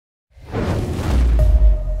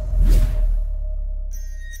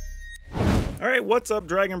Alright, what's up,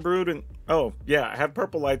 Dragon Brood? And oh, yeah, I have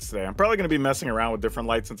purple lights today. I'm probably going to be messing around with different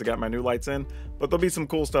lights since I got my new lights in, but there'll be some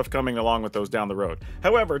cool stuff coming along with those down the road.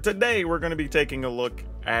 However, today we're going to be taking a look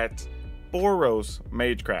at Boros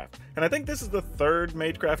Magecraft. And I think this is the third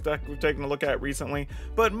Magecraft deck we've taken a look at recently,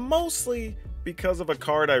 but mostly because of a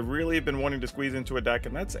card I really have been wanting to squeeze into a deck,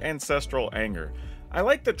 and that's Ancestral Anger. I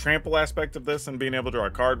like the trample aspect of this and being able to draw a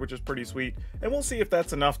card, which is pretty sweet, and we'll see if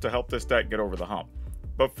that's enough to help this deck get over the hump.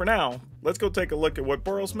 But for now, let's go take a look at what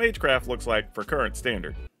Boros Magecraft looks like for current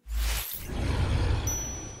standard.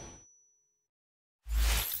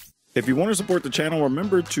 If you want to support the channel,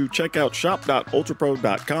 remember to check out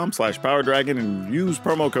shop.ultrapro.com/PowrDragn and use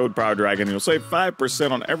promo code PowrDragn. You'll save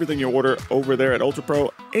 5% on everything you order over there at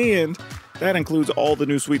UltraPro, and that includes all the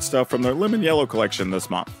new sweet stuff from their Lemon Yellow collection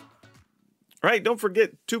this month. Right, don't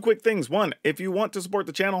forget two quick things. One, if you want to support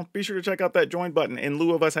the channel, be sure to check out that join button in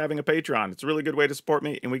lieu of us having a Patreon. It's a really good way to support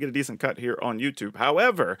me, and we get a decent cut here on YouTube.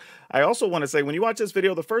 However, I also want to say, when you watch this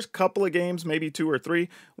video, the first couple of games, maybe 2 or 3,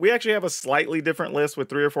 we actually have a slightly different list with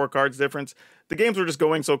 3 or 4 cards difference. The games were just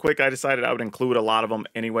going so quick, I decided I would include a lot of them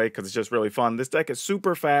anyway, because it's just really fun. This deck is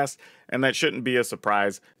super fast, and that shouldn't be a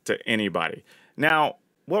surprise to anybody. Now,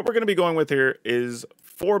 what we're going to be going with here is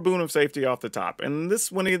 4 Boon of Safety off the top. And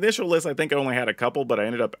this, when the initial list, I think I only had a couple, but I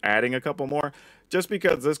ended up adding a couple more just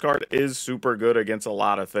because this card is super good against a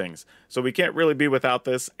lot of things. So we can't really be without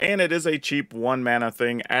this, and it is a cheap 1 mana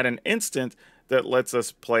thing at an instant that lets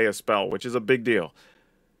us play a spell, which is a big deal.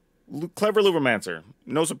 Clever Luvomancer.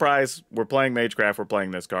 No surprise, we're playing Magecraft, we're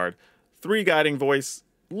playing this card. 3 Guiding Voice.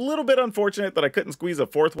 A little bit unfortunate that I couldn't squeeze a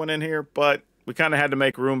 4th one in here, but we kind of had to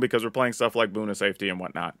make room because we're playing stuff like Boon of Safety and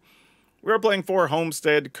whatnot. We're playing 4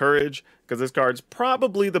 Homestead Courage, because this card's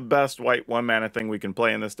probably the best white 1 mana thing we can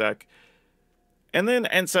play in this deck. And then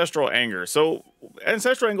Ancestral Anger. So,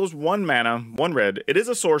 Ancestral Anger is 1 mana, 1 red. It is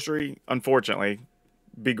a sorcery, unfortunately.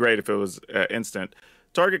 Be great if it was instant.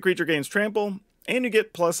 Target creature gains trample, and you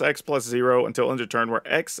get +X/+0 until end of turn, where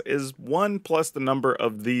X is 1 plus the number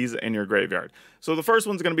of these in your graveyard. So the first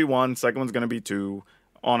one's going to be 1, second one's going to be 2,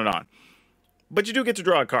 on and on. But you do get to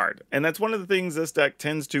draw a card, and that's one of the things this deck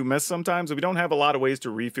tends to miss sometimes. We don't have a lot of ways to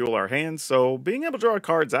refuel our hands, so being able to draw a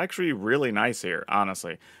card is actually really nice here,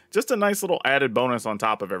 honestly. Just a nice little added bonus on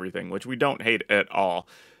top of everything, which we don't hate at all.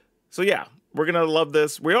 So yeah, we're going to love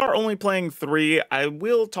this. We are only playing 3. I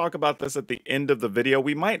will talk about this at the end of the video.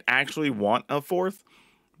 We might actually want a 4th,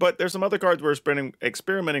 but there's some other cards we're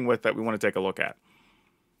experimenting with that we want to take a look at.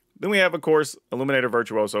 Then we have, of course, Illuminator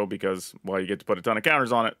Virtuoso, because, well, you get to put a ton of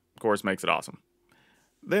counters on it. Of course, makes it awesome.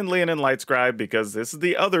 Then Leonin Lightscribe, because this is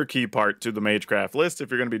the other key part to the Magecraft list.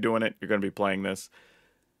 If you're going to be doing it, you're going to be playing this.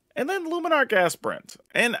 And then Luminarch Aspirant.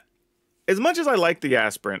 And as much as I like the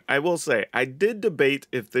Aspirant, I will say, I did debate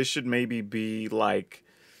if this should maybe be like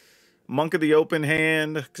Monk of the Open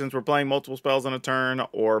Hand, since we're playing multiple spells in a turn,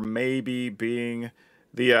 or maybe being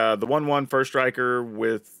the 1/1 first striker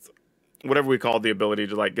with whatever we call the ability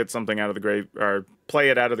to like get something out of the grave, or play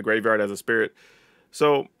it out of the graveyard as a spirit.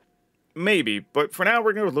 So maybe, but for now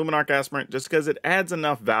we're going to go with Luminarch Aspirant just because it adds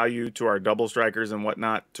enough value to our double strikers and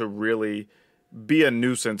whatnot to really be a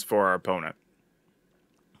nuisance for our opponent.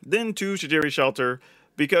 Then 2 Shajiri Shelter,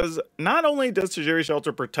 because not only does Shajiri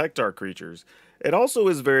Shelter protect our creatures, it also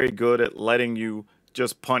is very good at letting you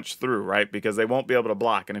just punch through, right? Because they won't be able to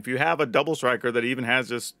block. And if you have a double striker that even has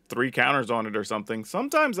just 3 counters on it or something,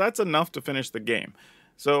 sometimes that's enough to finish the game.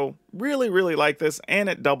 So really, really like this, and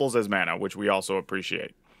it doubles as mana, which we also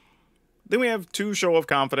appreciate. Then we have 2 Show of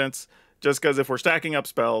Confidence, just because if we're stacking up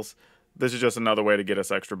spells, this is just another way to get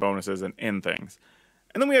us extra bonuses and end things.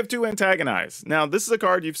 And then we have 2 Antagonize. Now, this is a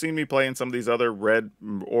card you've seen me play in some of these other red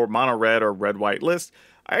or mono red or red white lists.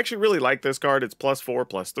 I actually really like this card. It's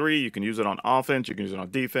 +4/+3. You can use it on offense, you can use it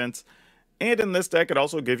on defense. And in this deck, it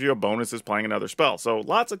also gives you a bonus as playing another spell. So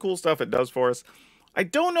lots of cool stuff it does for us. I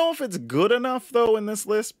don't know if it's good enough, though, in this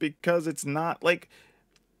list, because it's not like...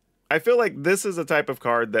 I feel like this is a type of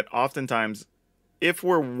card that oftentimes, if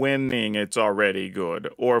we're winning, it's already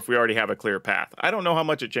good, or if we already have a clear path. I don't know how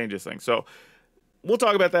much it changes things. So we'll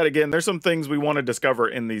talk about that again. There's some things we want to discover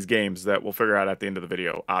in these games that we'll figure out at the end of the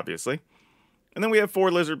video, obviously. And then we have 4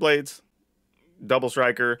 Lizard Blades, double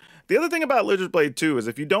striker. The other thing about Lizard Blade 2 is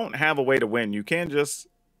if you don't have a way to win, you can just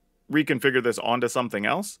reconfigure this onto something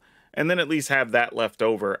else, and then at least have that left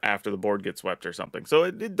over after the board gets swept or something. So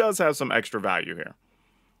it does have some extra value here.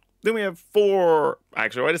 Then we have 4,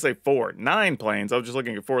 actually, why did I say 4? 9 planes. I was just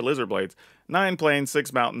looking at 4 Lizard Blades. 9 planes,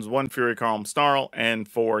 6 mountains, 1 Fury Calm Snarl, and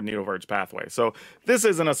 4 Needleverge Pathway. So this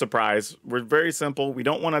isn't a surprise. We're very simple. We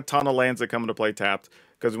don't want a ton of lands that come into play tapped,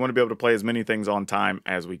 because we want to be able to play as many things on time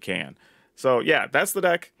as we can. So yeah, that's the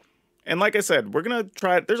deck. And like I said, we're going to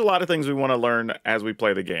try, there's a lot of things we want to learn as we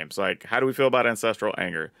play the games. Like, how do we feel about Ancestral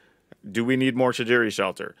Anger? Do we need more Shajiri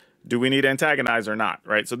Shelter? Do we need Antagonize or not,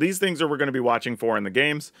 right? So these things are we're going to be watching for in the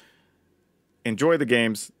games. Enjoy the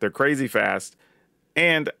games. They're crazy fast.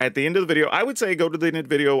 And at the end of the video, I would say go to the end of the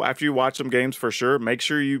video after you watch some games for sure. Make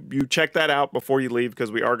sure you check that out before you leave,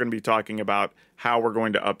 because we are going to be talking about how we're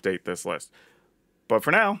going to update this list. But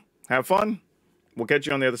for now, have fun. We'll catch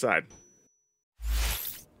you on the other side.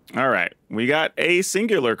 All right. We got a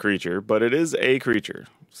singular creature, but it is a creature.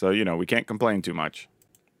 So, you know, we can't complain too much.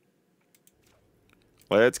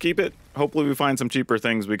 Let's keep it. Hopefully we find some cheaper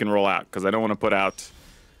things we can roll out, because I don't want to put out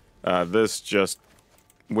this just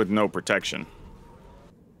with no protection.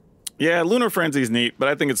 Yeah, Lunar Frenzy's neat, but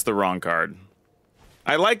I think it's the wrong card.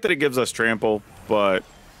 I like that it gives us trample, but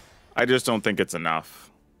I just don't think it's enough.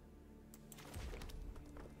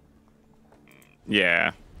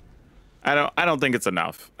 Yeah. I don't think it's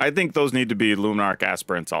enough. I think those need to be Lunarch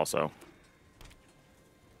Aspirants also.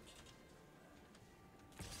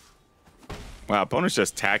 Wow, opponent's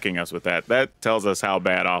just attacking us with that. That tells us how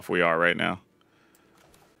bad off we are right now.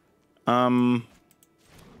 I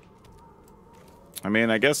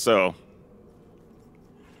mean, I guess so.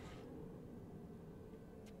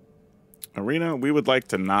 Arena, we would like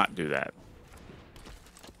to not do that.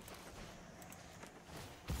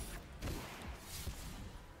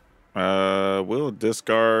 We'll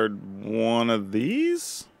discard one of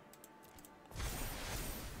these.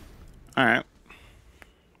 All right.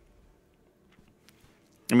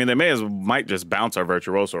 I mean, they might just bounce our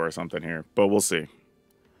Virtuoso or something here, but we'll see.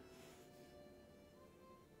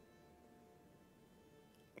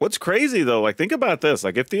 What's crazy, though, like, think about this.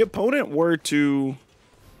 Like, if the opponent were to...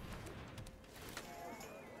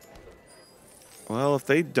 Well, if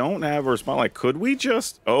they don't have a response, like, could we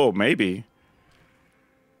just... Oh, maybe.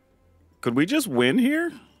 Could we just win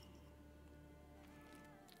here?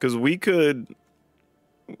 Because we could...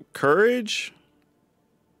 Courage.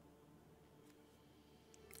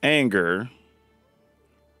 Anger.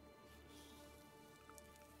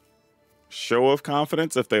 Show of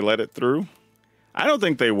confidence if they let it through. I don't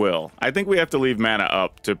think they will. I think we have to leave mana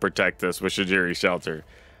up to protect this with Shajiri Shelter.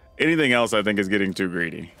 Anything else I think is getting too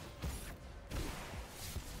greedy.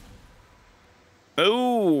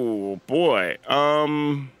 Oh, boy.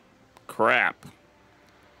 Crap.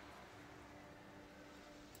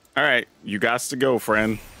 All right, you got to go,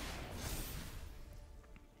 friend.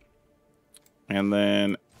 And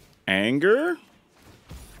then Anger.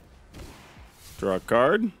 Draw a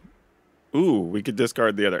card. Ooh, we could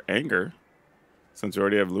discard the other Anger, since we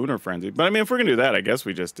already have Lunar Frenzy. But I mean, if we're going to do that, I guess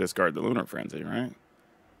we just discard the Lunar Frenzy, right?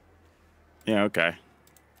 Yeah, okay.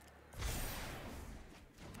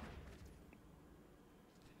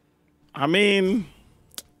 I mean,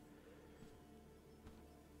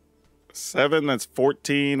 7, that's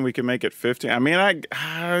 14. We can make it 15. I mean,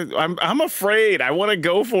 I'm afraid. I want to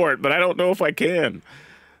go for it, but I don't know if I can.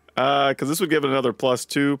 Because this would give it another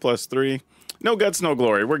 +2, +3. No guts, no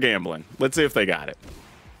glory. We're gambling. Let's see if they got it.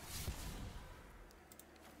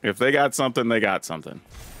 If they got something, they got something.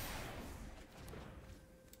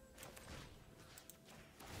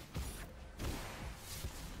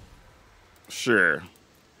 Sure.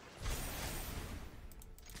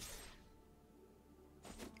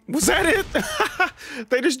 Was that it?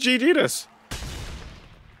 They just GG'd us.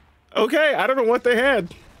 Okay, I don't know what they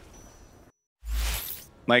had.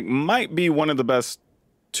 Like, might be one of the best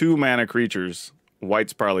 2-mana creatures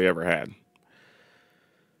White's probably ever had.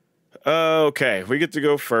 Okay, we get to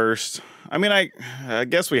go first. I mean, I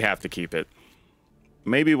guess we have to keep it.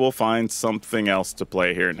 Maybe we'll find something else to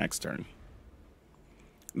play here next turn.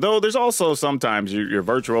 Though there's also sometimes your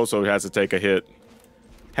Virtuoso has to take a hit.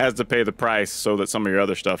 Has to pay the price so that some of your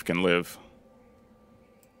other stuff can live.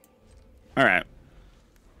 All right.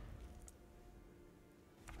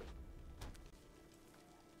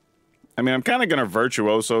 I mean, I'm kind of going to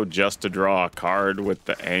Virtuoso just to draw a card with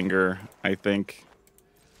the Anger, I think.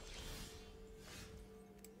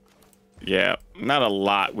 Yeah, not a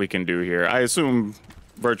lot we can do here. I assume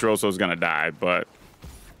Virtuoso is going to die, but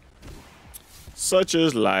such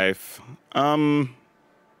is life.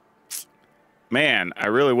 Man, I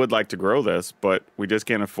really would like to grow this, but we just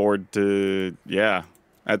can't afford to... Yeah,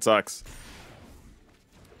 that sucks.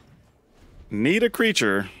 Need a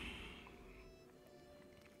creature.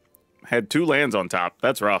 Had 2 lands on top.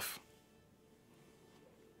 That's rough.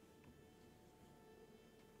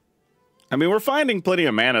 I mean, we're finding plenty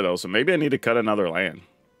of mana, though, so maybe I need to cut another land.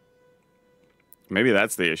 Maybe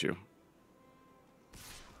that's the issue.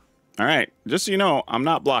 All right, just so you know, I'm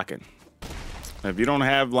not blocking. If you don't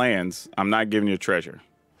have lands, I'm not giving you treasure.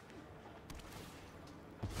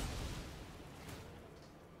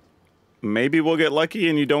 Maybe we'll get lucky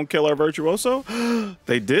and you don't kill our Virtuoso?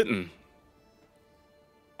 They didn't.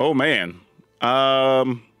 Oh, man. All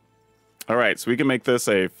right, so we can make this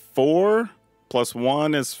a 4 plus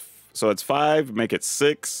 1 is... So it's 5, make it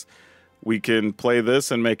 6. We can play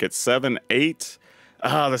this and make it 7, 8.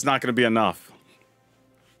 That's not going to be enough.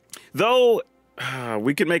 Though,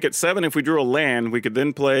 we could make it 7 if we drew a land. We could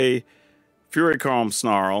then play Fury Calm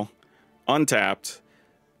Snarl, untapped.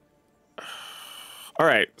 All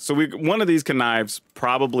right, so one of these connives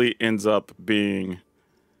probably ends up being...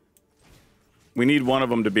 We need one of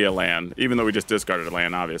them to be a land, even though we just discarded a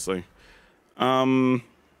land, obviously.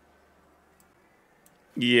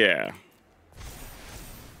 Yeah.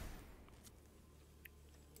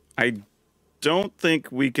 I don't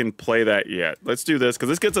think we can play that yet. Let's do this, because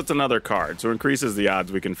this gets us another card, so it increases the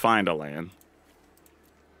odds we can find a land.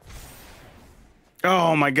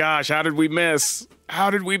 Oh my gosh, how did we miss? How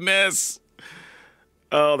did we miss?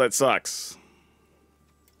 Oh, that sucks.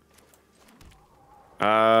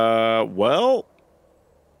 Well,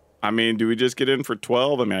 I mean, do we just get in for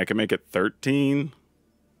 12? I mean, I can make it 13.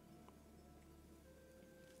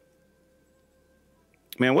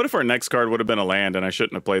 Man, what if our next card would have been a land and I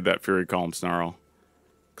shouldn't have played that Fury Calm Snarl?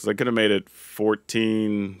 Because I could have made it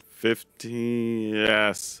 14, 15,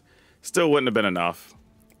 yes. Still wouldn't have been enough.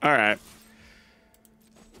 All right.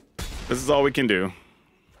 This is all we can do.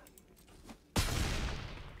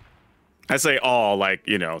 I say all, like,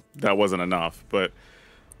 you know, that wasn't enough, but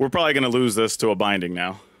we're probably going to lose this to a binding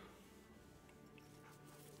now.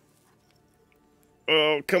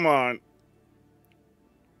 Oh, come on.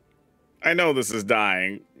 I know this is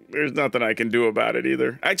dying. There's nothing I can do about it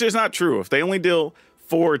either. Actually, it's not true. If they only deal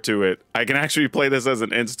 4 to it, I can actually play this as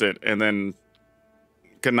an instant and then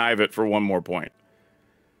connive it for 1 more point.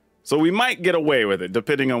 So we might get away with it,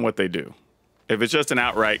 depending on what they do. If it's just an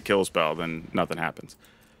outright kill spell, then nothing happens.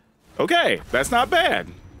 Okay, that's not bad.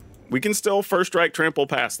 We can still first strike trample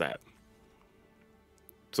past that.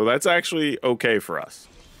 So that's actually okay for us.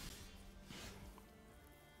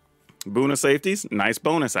 Boon of Safeties, nice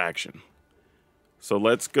bonus action. So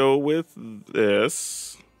let's go with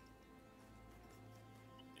this.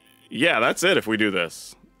 Yeah, that's it if we do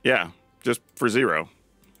this. Yeah, just for 0.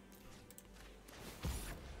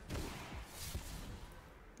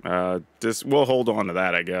 We'll hold on to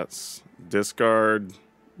that, I guess. Discard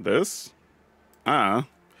this. And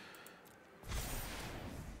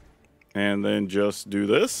then just do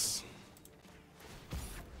this.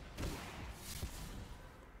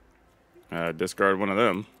 Discard one of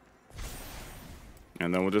them.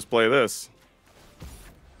 And then we'll just play this.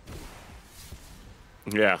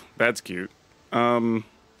 Yeah, that's cute. Yeah,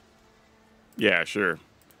 sure.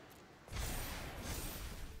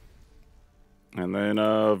 And then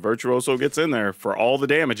Virtuoso gets in there for all the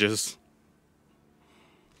damages.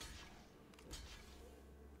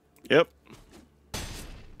 Yep.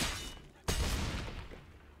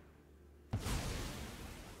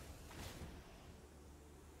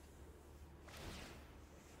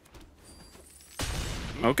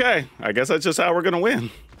 Okay, I guess that's just how we're going to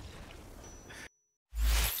win.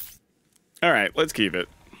 All right, let's keep it.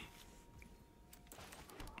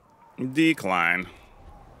 Decline.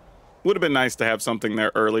 Would have been nice to have something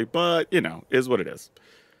there early, but, you know, is what it is.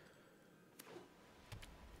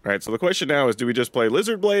 All right, so the question now is, do we just play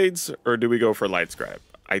Lizard Blades, or do we go for Light Scribe?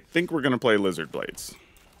 I think we're going to play Lizard Blades.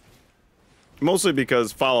 Mostly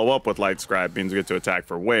because follow-up with Light Scribe means we get to attack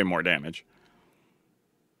for way more damage.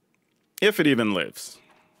 If it even lives.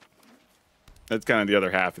 That's kind of the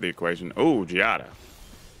other half of the equation. Oh, Giada.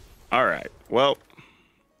 All right, well.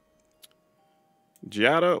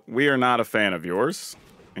 Giada, we are not a fan of yours,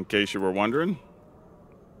 in case you were wondering.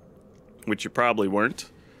 Which you probably weren't.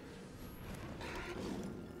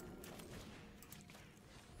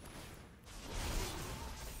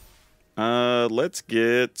 Let's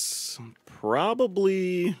get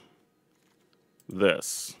probably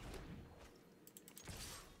this.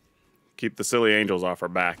 Keep the silly angels off our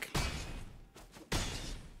back.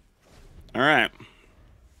 All right.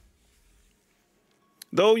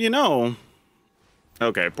 Though, you know,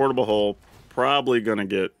 okay, Portable Hole, probably gonna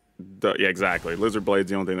get, yeah, exactly. Lizard Blade's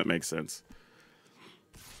the only thing that makes sense.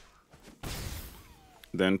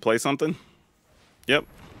 Then play something. Yep.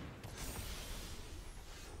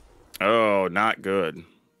 Oh, not good.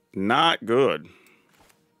 Not good.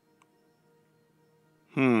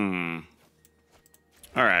 All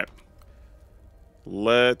right.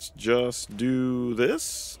 Let's just do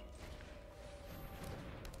this.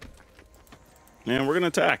 And we're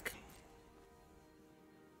going to attack.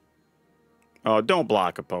 Oh, don't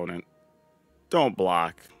block, opponent. Don't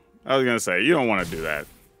block. I was going to say, you don't want to do that.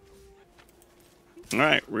 All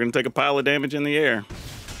right, we're going to take a pile of damage in the air.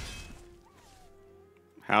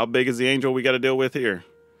 How big is the angel we got to deal with here?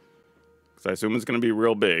 Because I assume it's going to be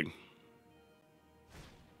real big.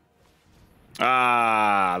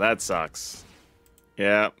 Ah, that sucks.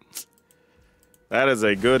 Yeah. That is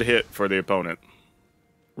a good hit for the opponent.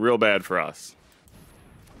 Real bad for us.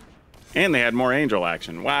 And they had more angel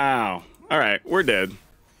action. Wow. All right, we're dead.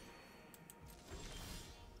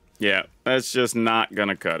 Yeah, that's just not going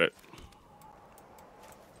to cut it.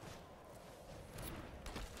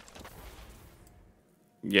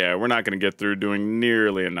 Yeah, we're not going to get through doing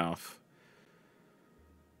nearly enough.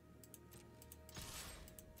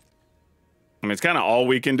 I mean, it's kind of all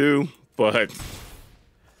we can do, but...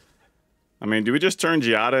 I mean, do we just turn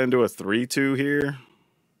Giada into a 3-2 here?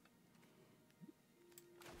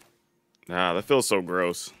 Ah, that feels so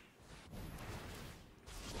gross.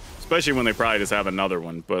 Especially when they probably just have another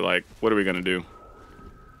one, but, like, what are we going to do?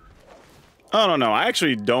 I don't know. I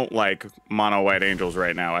actually don't like mono white angels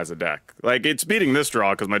right now as a deck. Like, it's beating this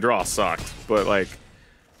draw because my draw sucked. But, like,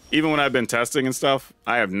 even when I've been testing and stuff,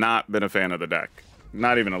 I have not been a fan of the deck.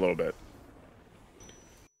 Not even a little bit.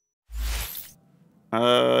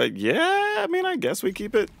 Yeah, I mean, I guess we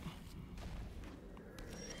keep it.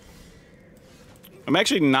 I'm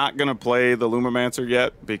actually not going to play the Lumimancer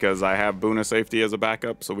yet because I have Boona Safety as a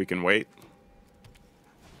backup, so we can wait.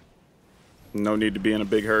 No need to be in a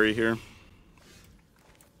big hurry here.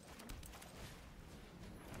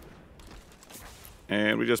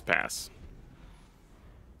 And we just pass.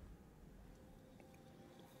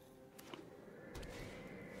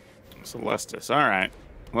 Celestis. All right.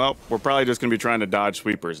 Well, we're probably just going to be trying to dodge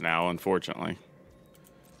sweepers now, unfortunately.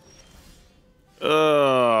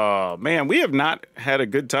 Man, we have not had a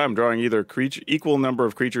good time drawing either equal number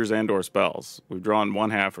of creatures and or spells. We've drawn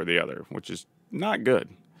one half or the other, which is not good.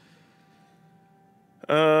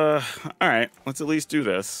 All right. Let's at least do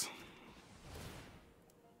this.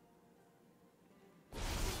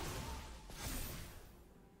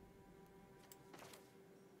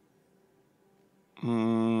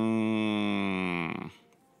 I'm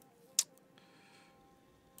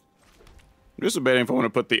just debating if I want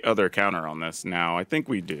to put the other counter on this now. I think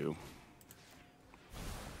we do.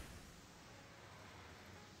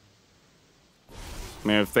 I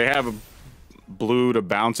mean, if they have a blue to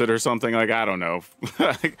bounce it or something, like, I don't know.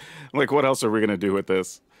 Like, what else are we going to do with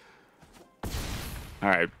this? All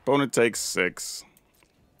right, opponent takes 6.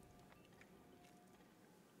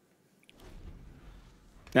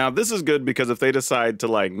 Now, this is good because if they decide to,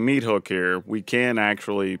 like, meat hook here, we can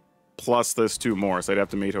actually plus this 2 more, so they'd have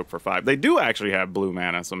to meat hook for 5. They do actually have blue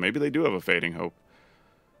mana, so maybe they do have a Fading Hope.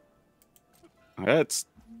 That's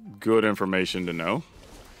good information to know.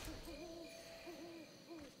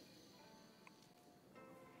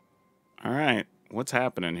 All right, what's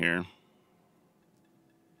happening here?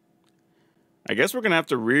 I guess we're going to have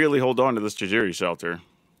to really hold on to this Tajiri Shelter.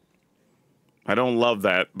 I don't love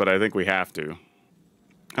that, but I think we have to.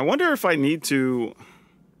 I wonder if I need to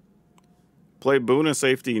play Boona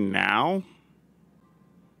Safety now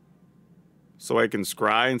so I can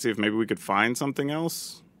scry and see if maybe we could find something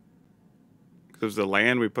else. Because the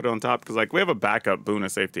land we put on top, because, like, we have a backup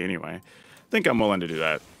Boona Safety anyway. I think I'm willing to do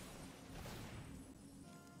that.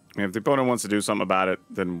 I mean, if the opponent wants to do something about it,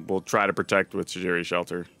 then we'll try to protect with Tajiri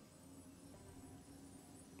Shelter.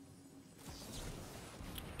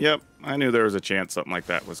 Yep, I knew there was a chance something like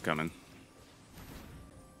that was coming.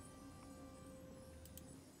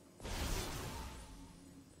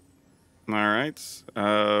 All right.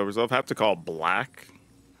 Resolve have to call black.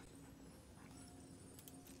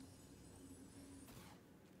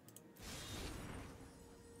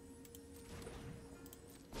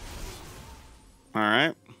 All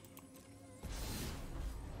right.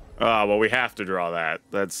 Oh, well, we have to draw that.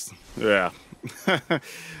 That's, yeah.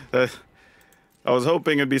 I was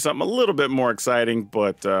hoping it'd be something a little bit more exciting,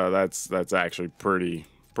 but that's actually pretty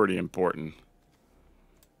important.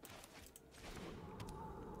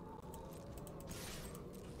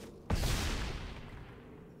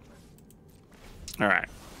 All right.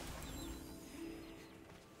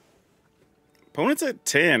 Opponent's at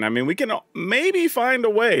 10. I mean, we can maybe find a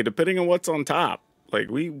way, depending on what's on top.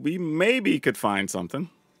 Like, we maybe could find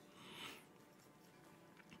something.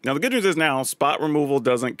 Now, the good news is now, spot removal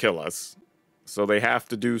doesn't kill us. So they have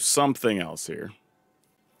to do something else here.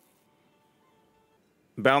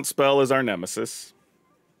 Bounce spell is our nemesis.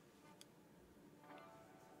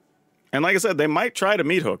 And like I said, they might try to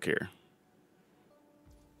meat hook here.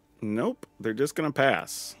 Nope, they're just going to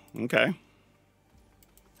pass. Okay.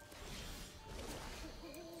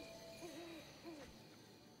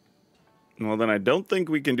 Well, then I don't think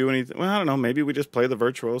we can do anything. Well, I don't know. Maybe we just play the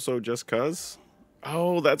Virtuoso just because.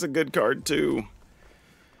 Oh, that's a good card too.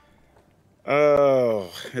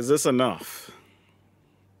 Oh, is this enough?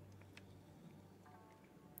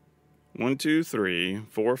 1, 2, 3,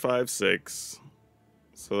 4, 5, 6.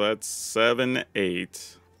 So that's 7,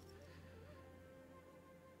 8.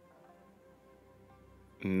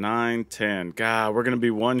 9, 10. God, we're going to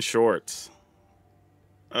be one short.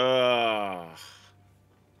 Yeah,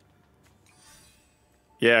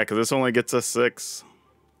 because this only gets us 6.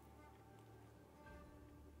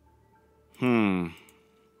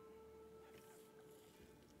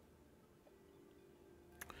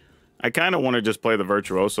 I kind of want to just play the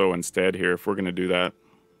Virtuoso instead here if we're going to do that.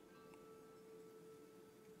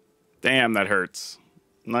 Damn, that hurts.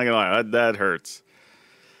 I'm not going to lie, that hurts.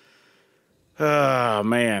 Oh,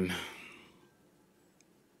 man.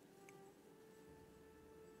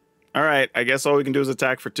 All right, I guess all we can do is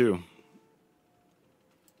attack for 2.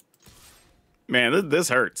 Man, this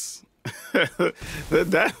hurts.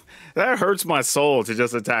 that hurts my soul to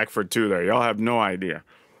just attack for 2 there. Y'all have no idea.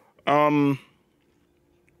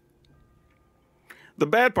 The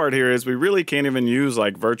bad part here is we really can't even use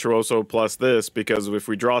like Virtuoso plus this, because if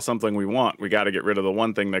we draw something we want, we got to get rid of the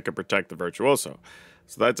one thing that could protect the Virtuoso.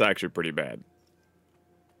 So that's actually pretty bad.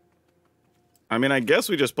 I mean, I guess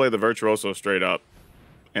we just play the Virtuoso straight up.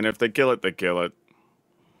 And if they kill it, they kill it.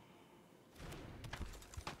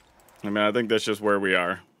 I mean, I think that's just where we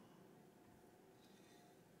are.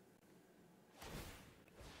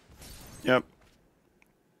 Yep.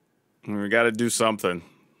 We got to do something.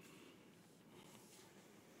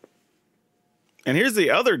 And here's the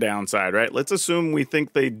other downside, right? Let's assume we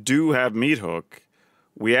think they do have Meat Hook.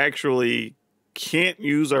 We actually can't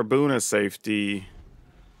use our boon as safety.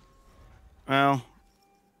 Well,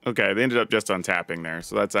 okay, they ended up just untapping there,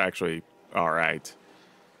 so that's actually all right.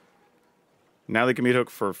 Now they can Meat Hook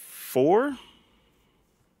for 4?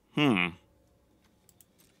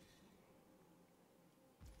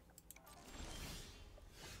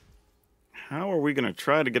 How are we going to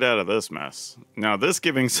try to get out of this mess? Now, this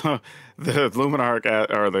giving the Luminarch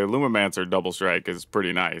or the Lumimancer double strike is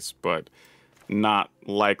pretty nice, but not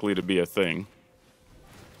likely to be a thing.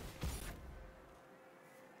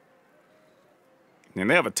 And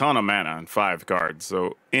they have a ton of mana on 5 cards,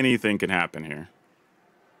 so anything can happen here.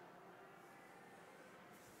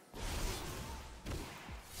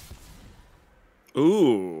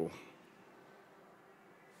 Ooh.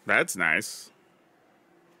 That's nice.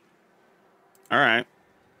 All right.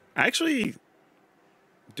 Actually,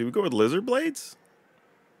 do we go with Lizard Blades?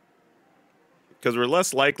 Because we're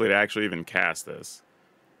less likely to actually even cast this.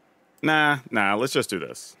 Nah, let's just do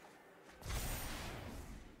this.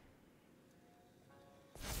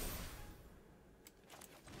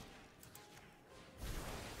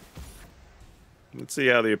 Let's see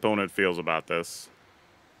how the opponent feels about this.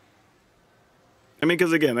 I mean,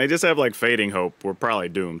 because again, they just have like Fading Hope. We're probably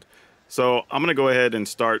doomed. So I'm going to go ahead and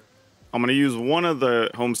start. I'm going to use one of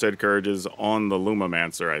the Homestead Courages on the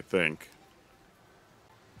Lumimancer, I think.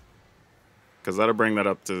 Because that'll bring that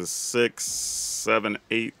up to 6, 7,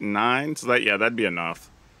 8, 9. So that, yeah, that'd be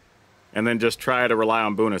enough. And then just try to rely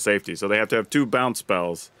on boon of safety. So they have to have 2 bounce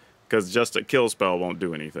spells, because just a kill spell won't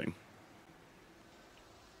do anything.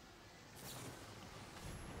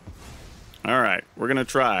 All right, we're going to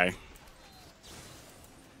try.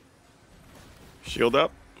 Shield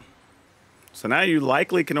up. So now you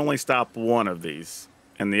likely can only stop one of these,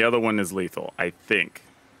 and the other one is lethal, I think.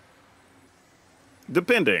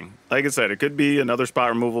 Depending. Like I said, it could be another spot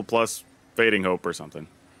removal plus Fading Hope or something.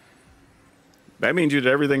 That means you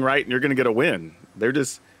did everything right and you're going to get a win. They're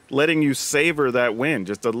just letting you savor that win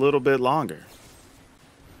just a little bit longer.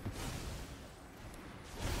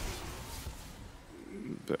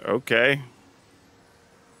 Okay.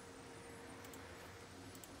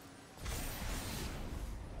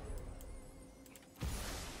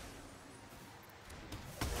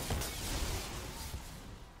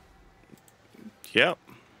 Yep.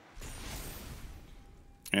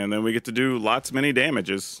 And then we get to do lots many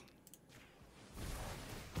damages.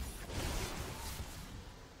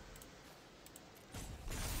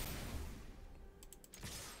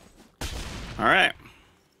 All right.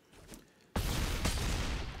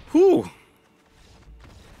 Whew.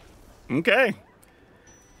 Okay.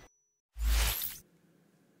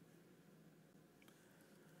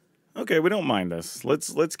 Okay, we don't mind this.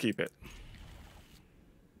 Let's keep it.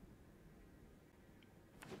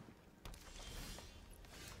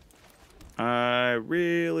 I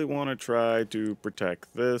really want to try to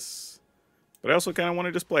protect this, but I also kind of want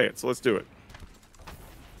to display it, so let's do it.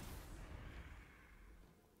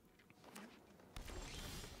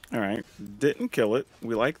 All right, didn't kill it.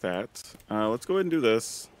 We like that. Let's go ahead and do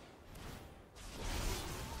this.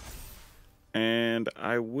 And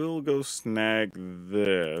I will go snag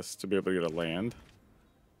this to be able to get a land.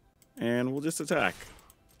 And we'll just attack.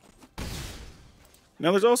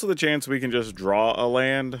 Now there's also the chance we can just draw a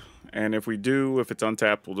land. And if we do, if it's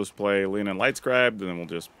untapped, we'll just play Lean and Lightscribe. And then we'll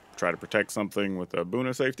just try to protect something with a boon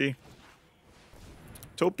of safety.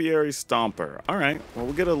 Topiary Stomper. Alright, well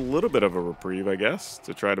we'll get a little bit of a reprieve, I guess,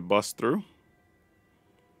 to try to bust through.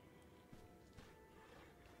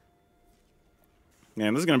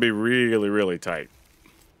 Man, this is going to be really, really tight.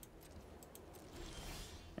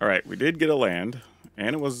 Alright, we did get a land.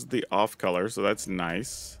 And it was the off color, so that's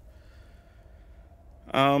nice.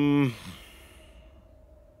 It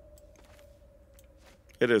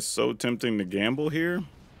is so tempting to gamble here.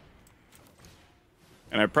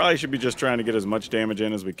 And I probably should be just trying to get as much damage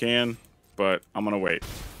in as we can, but I'm going to wait.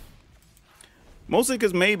 Mostly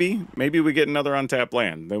because maybe we get another untapped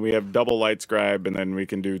land. Then we have double Lightscribe, and then we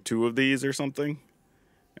can do 2 of these or something.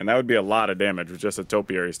 And that would be a lot of damage with just a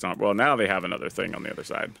Topiary Stomp. Well, now they have another thing on the other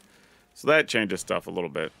side. So that changes stuff a little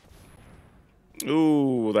bit.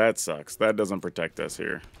 Ooh, that sucks. That doesn't protect us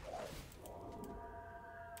here.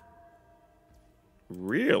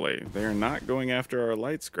 Really? They're not going after our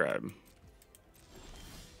Lightscribe.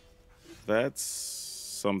 That's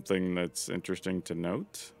something that's interesting to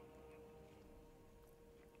note.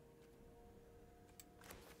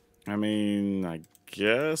 I mean, I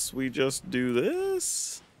guess we just do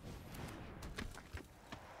this.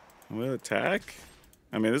 We'll attack.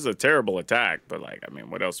 I mean, this is a terrible attack, but like, I mean,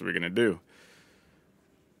 what else are we going to do?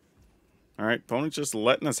 All right, opponent's just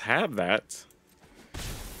letting us have that.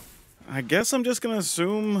 I guess I'm just going to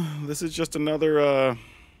assume this is just another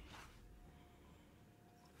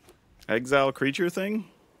exile creature thing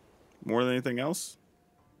more than anything else.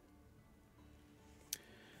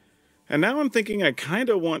 And now I'm thinking I kind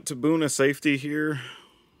of want to boon a safety here.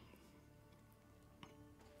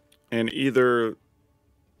 And either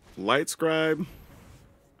Lightscribe.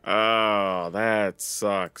 Oh, that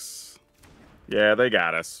sucks. Yeah, they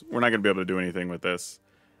got us. We're not going to be able to do anything with this.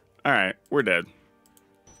 Alright, we're dead.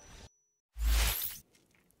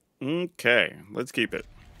 Okay, let's keep it.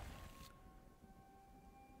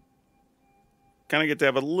 Kind of get to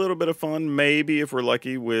have a little bit of fun, maybe, if we're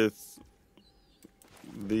lucky, with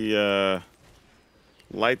the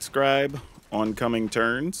Lightscribe on coming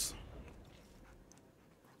turns.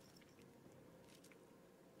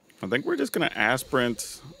 I think we're just going to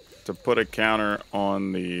Aspirant to put a counter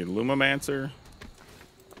on the Lumimancer.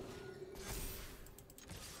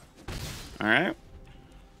 Alright.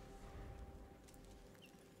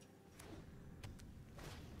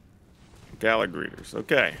 Galagreeters.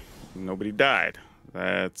 Okay. Nobody died.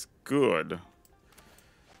 That's good.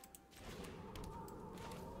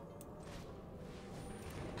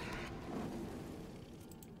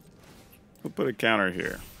 We'll put a counter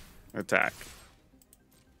here. Attack.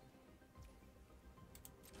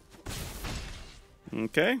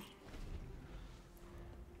 Okay.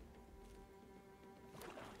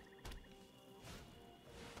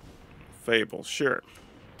 Fable, sure.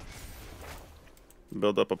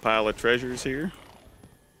 Build up a pile of treasures here.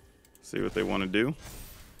 See what they want to do.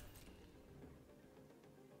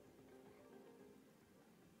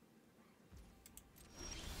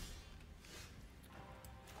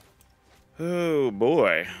 Oh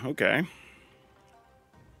boy, okay.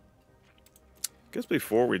 Guess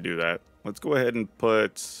before we do that, let's go ahead and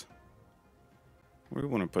put... Where do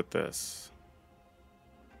we want to put this?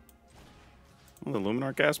 Oh, the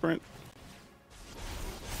Luminarch Aspirant?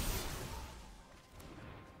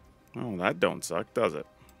 Oh, that don't suck, does it?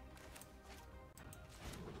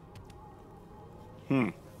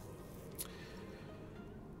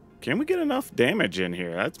 Can we get enough damage in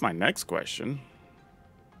here? That's my next question.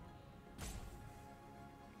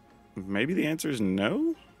 Maybe the answer is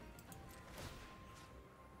no?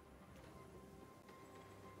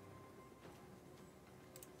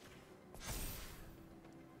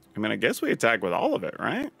 I mean, I guess we attack with all of it,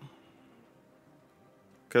 right?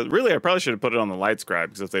 Because really, I probably should have put it on the Lightscribe,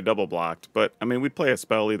 because if they double blocked. But, I mean, we'd play a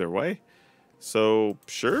spell either way. So,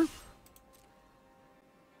 sure.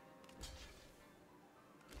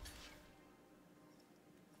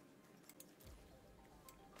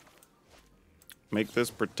 Make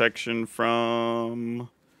this protection from...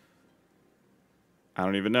 I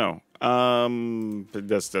don't even know.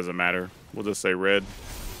 This doesn't matter. We'll just say red.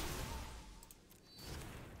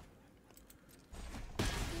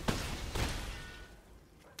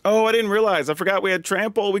 Oh, I didn't realize. I forgot we had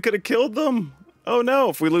trample. We could have killed them. Oh no,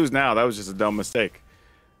 if we lose now, that was just a dumb mistake.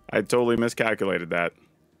 I totally miscalculated that.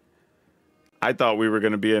 I thought we were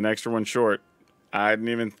going to be an extra one short. I didn't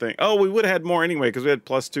even think... Oh, we would have had more anyway, because we had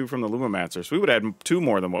 +2 from the Lumimancer. So we would have had 2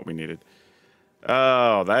 more than what we needed.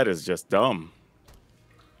 Oh, that is just dumb.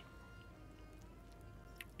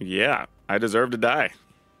 Yeah, I deserve to die.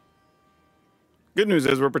 Good news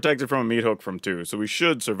is we're protected from a meat hook from 2, so we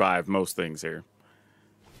should survive most things here.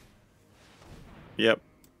 Yep.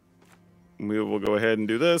 We will go ahead and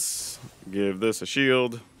do this. Give this a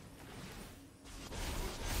shield.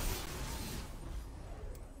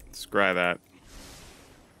 Scry that.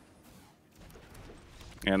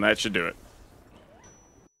 And that should do it.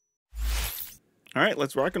 All right,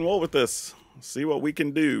 let's rock and roll with this. See what we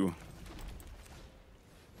can do.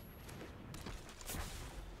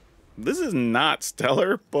 This is not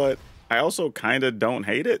stellar, but I also kind of don't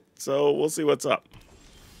hate it, so we'll see what's up.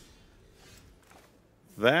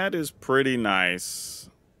 That is pretty nice.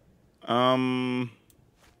 I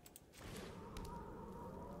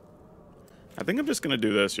think I'm just going to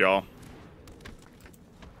do this, y'all.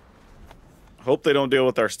 Hope they don't deal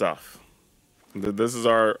with our stuff. This is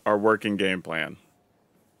our working game plan.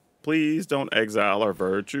 Please don't exile our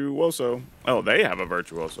Virtuoso. Oh, they have a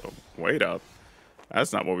Virtuoso. Wait up.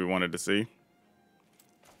 That's not what we wanted to see.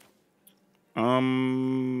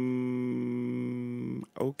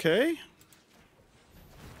 Okay.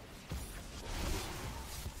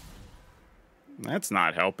 That's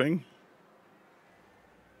not helping.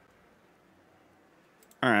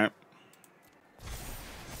 All right.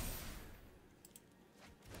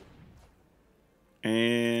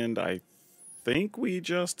 And I think we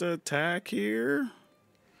just attack here.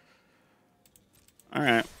 All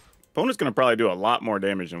right. Opponent's going to probably do a lot more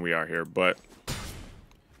damage than we are here, but...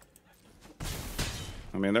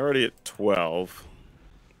 I mean, they're already at 12.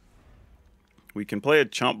 We can play a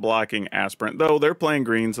chump blocking aspirant, though they're playing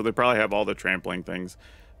green, so they probably have all the trampling things,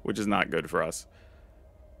 which is not good for us.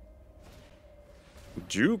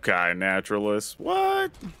 Jeskai Naturalist.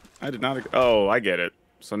 What? I did not... Oh, I get it.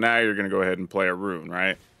 So now you're going to go ahead and play a rune,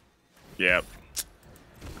 right? Yep.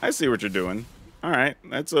 I see what you're doing. All right.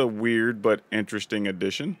 That's a weird but interesting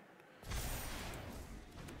addition.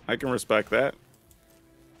 I can respect that.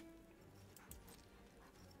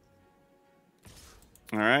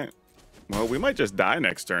 All right. Well, we might just die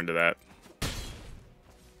next turn to that.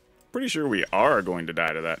 Pretty sure we are going to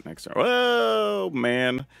die to that next turn. Oh,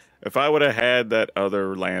 man. If I would have had that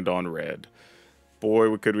other land on red,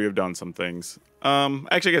 boy, could we have done some things.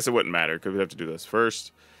 Actually, I guess it wouldn't matter because we'd have to do this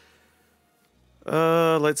first.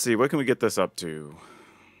 Let's see. What can we get this up to?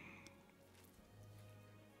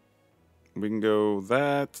 We can go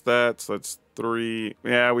that. So that's 3.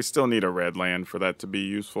 Yeah, we still need a red land for that to be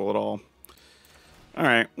useful at all. All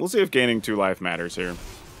right. We'll see if gaining 2 life matters here.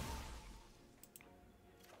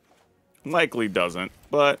 Likely doesn't,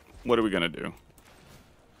 but what are we going to do?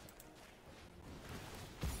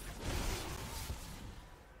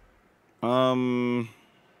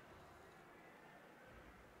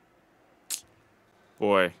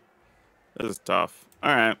 Boy, this is tough.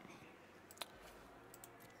 All right.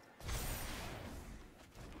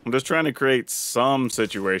 I'm just trying to create some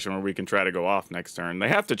situation where we can try to go off next turn. They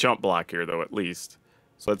have to chump block here, though, at least.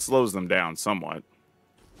 So it slows them down somewhat.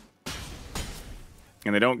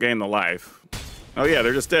 And they don't gain the life. Oh, yeah,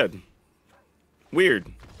 they're just dead. Weird.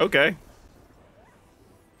 Okay.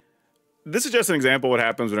 This is just an example of what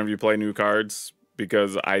happens whenever you play new cards,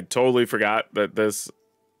 because I totally forgot that this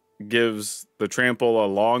gives the trample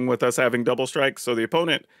along with us having double strike, so the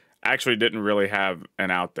opponent actually didn't really have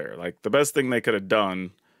an out there. Like, the best thing they could have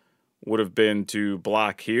done would have been to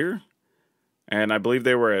block here, and I believe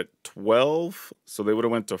they were at 12, so they would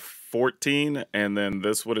have went to 14, and then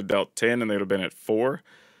this would have dealt 10, and they would have been at 4,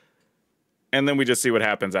 and then we just see what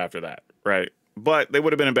happens after that, right? But they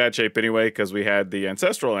would have been in bad shape anyway, because we had the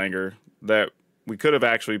Ancestral Anger that we could have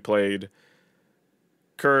actually played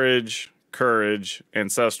Courage,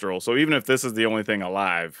 Ancestral. So even if this is the only thing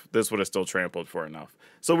alive, this would have still trampled for enough.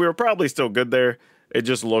 So we were probably still good there. It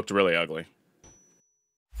just looked really ugly.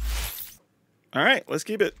 All right, let's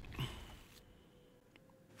keep it.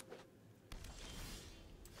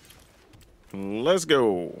 Let's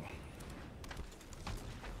go.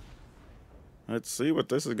 Let's see what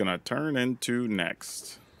this is going to turn into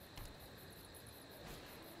next.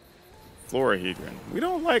 Florahedron. We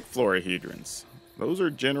don't like Florahedrons. Those are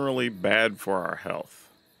generally bad for our health.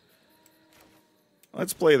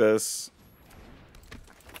 Let's play this.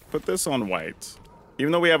 Put this on white.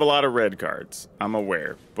 Even though we have a lot of red cards, I'm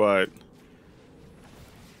aware, but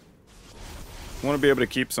I want to be able to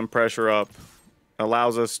keep some pressure up.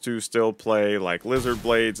 Allows us to still play like Lizard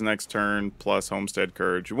Blades next turn, plus Homestead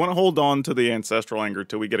Courage. We want to hold on to the Ancestral Anger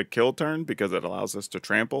till we get a kill turn, because it allows us to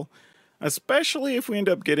trample. Especially if we end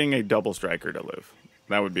up getting a double striker to live.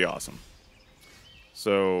 That would be awesome.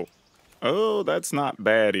 So, oh, that's not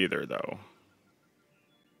bad either, though.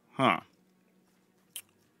 Huh.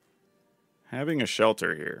 Having a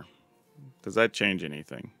shelter here. Does that change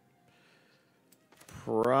anything?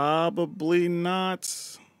 Probably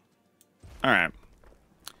not. Alright.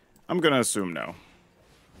 I'm going to assume no.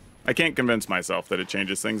 I can't convince myself that it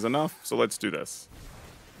changes things enough, so let's do this.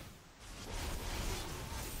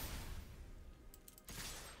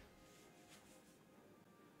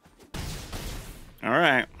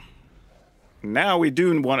 Alright. Now we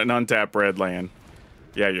do want an untapped red land.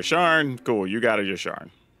 Yeah, Yasharn. Cool, you got a Yasharn.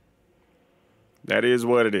 That is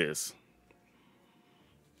what it is.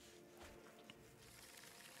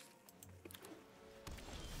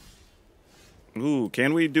 Ooh,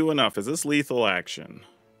 can we do enough? Is this lethal action?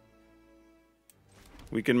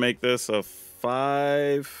 We can make this a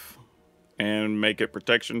 5 and make it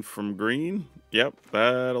protection from green. Yep,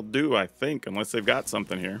 that'll do, I think, unless they've got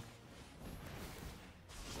something here.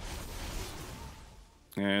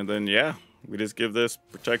 And then, yeah, we just give this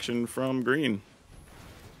protection from green.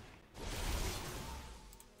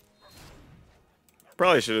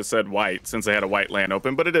 Probably should have said white since they had a white land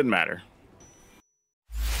open, but it didn't matter.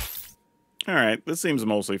 Alright, this seems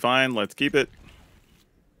mostly fine. Let's keep it.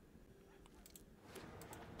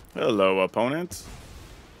 Hello, opponent.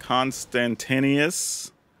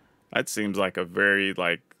 Constantinius. That seems like a very,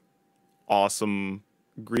 awesome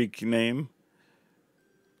Greek name.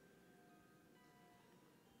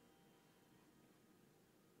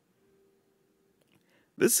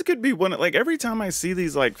 This could be one, every time I see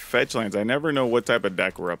these, fetch lands, I never know what type of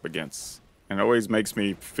deck we're up against. And it always makes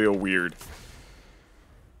me feel weird.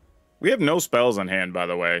 We have no spells in hand, by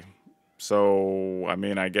the way. So, I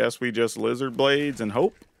mean, I guess we just Lizard Blades and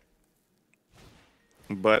hope.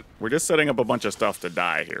 But we're just setting up a bunch of stuff to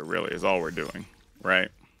die here, really, is all we're doing, right?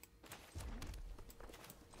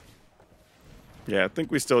 Yeah, I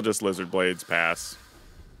think we still just Lizard Blades pass.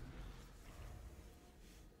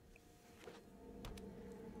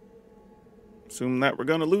 Assume that we're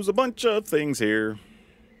going to lose a bunch of things here.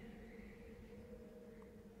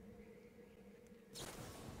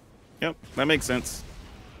 Yep, that makes sense.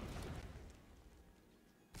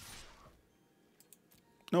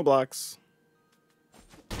 No blocks.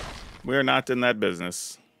 We're not in that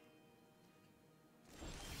business.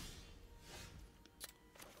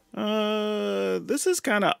 This is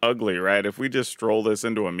kind of ugly, right? If we just stroll this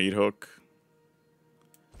into a meat hook.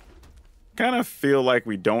 Kind of feel like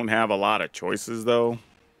we don't have a lot of choices, though.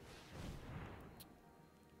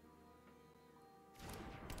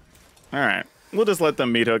 Alright. We'll just let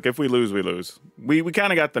them meat hook. If we lose, we lose. We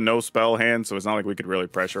kind of got the no spell hand, so it's not like we could really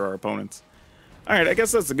pressure our opponents. Alright, I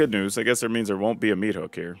guess that's the good news. I guess that means there won't be a meat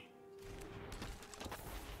hook here.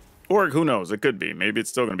 Or who knows? It could be. Maybe it's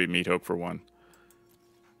still going to be meat hook for one.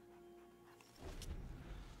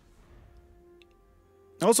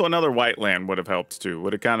 Also, another white land would have helped too.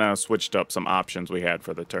 Would have kind of switched up some options we had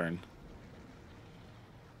for the turn.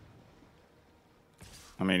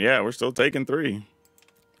 I mean, yeah, we're still taking 3.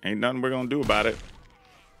 Ain't nothing we're going to do about it.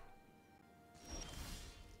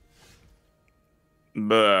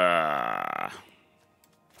 Bah.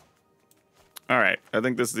 Alright, I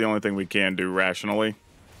think this is the only thing we can do rationally.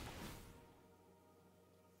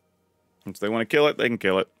 If they want to kill it, they can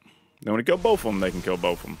kill it. If they want to kill both of them, they can kill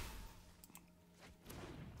both of them.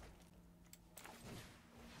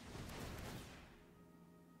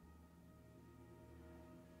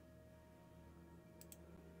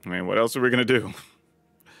 I mean, what else are we going to do?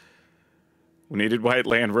 We needed white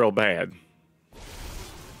land real bad.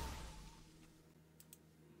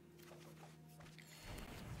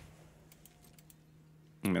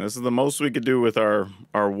 I mean, this is the most we could do with our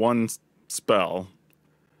one spell.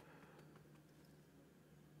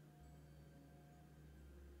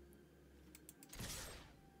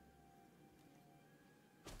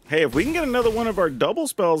 Hey, if we can get another one of our double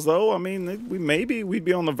spells, though, I mean, maybe we'd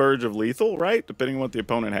be on the verge of lethal, right? Depending on what the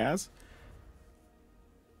opponent has.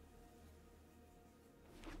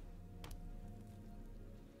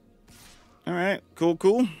 All right, cool,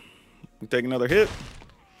 cool. We take another hit.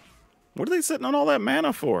 What are they sitting on all that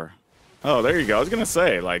mana for? Oh, there you go. I was going to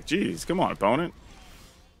say, geez, come on, opponent.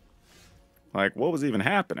 What was even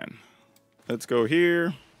happening? Let's go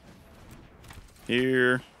here.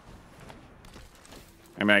 Here.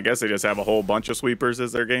 I mean, I guess they just have a whole bunch of sweepers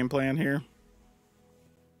as their game plan here.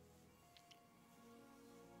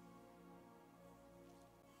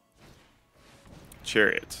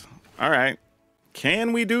 Chariot. All right.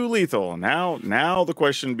 Can we do lethal? Now the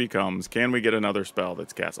question becomes, can we get another spell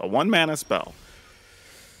that's cast? A 1-mana spell.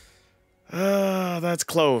 That's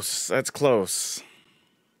close. That's close.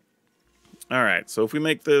 All right. So if we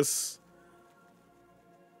make this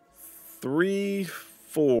 3,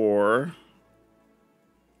 4...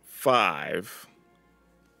 5,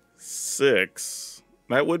 6.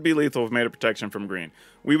 That would be lethal if made a protection from green.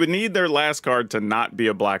 We would need their last card to not be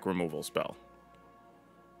a black removal spell.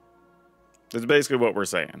 That's basically what we're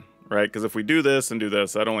saying, right? Because if we do this and do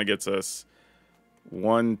this, that only gets us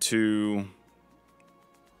 1, 2,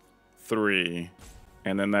 3.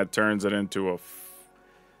 And then that turns it into a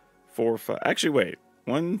 4, 5. Actually, wait.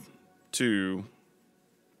 1, 2,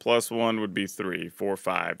 plus 1 would be 3, 4,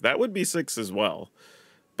 5. That would be 6 as well.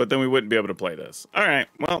 But then we wouldn't be able to play this. All right,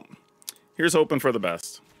 well, here's hoping for the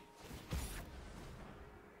best.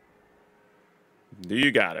 Do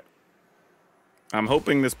you got it? I'm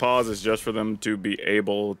hoping this pause is just for them to be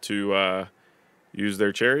able to use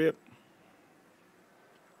their chariot.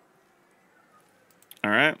 All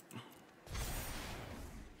right.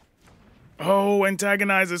 Oh,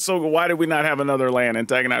 antagonize is so good. Why did we not have another land?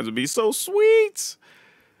 Antagonize would be so sweet.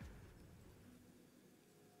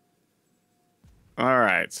 All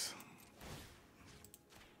right.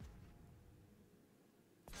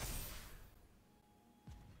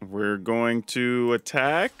 We're going to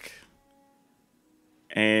attack.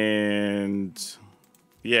 And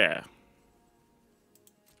yeah.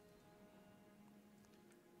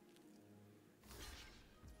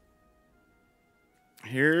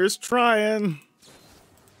 Here's trying.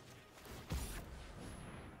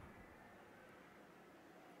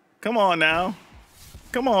 Come on now.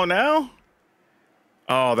 Come on now.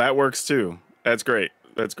 Oh, that works too. That's great.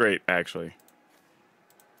 That's great, actually.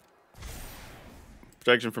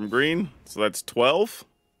 Protection from green. So that's 12.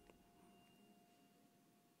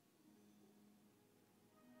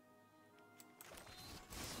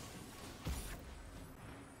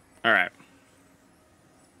 All right.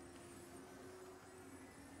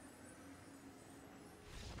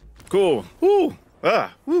 Cool. Woo.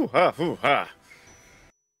 Ah. Woo. Ah. Woo. Ah.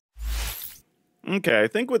 Okay, I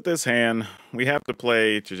think with this hand, we have to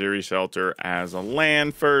play Tajiri Shelter as a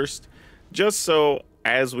land first, just so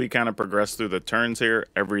as we kind of progress through the turns here,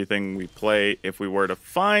 everything we play, if we were to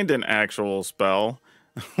find an actual spell,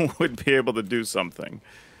 would be able to do something.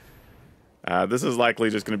 This is likely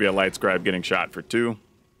just going to be a Light Scribe getting shot for 2.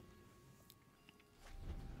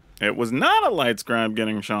 It was not a Light Scribe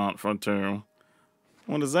getting shot for 2.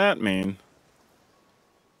 What does that mean?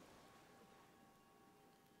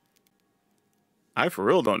 I for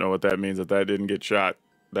real don't know what that means that didn't get shot.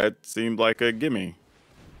 That seemed like a gimme.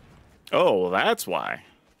 Oh, that's why.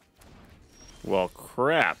 Well,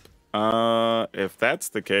 crap. If that's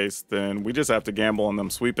the case, then we just have to gamble on them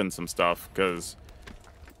sweeping some stuff, because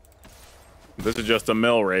this is just a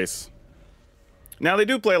mill race. Now, they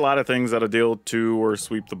do play a lot of things that'll deal 2 or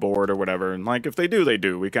sweep the board or whatever, and like, if they do, they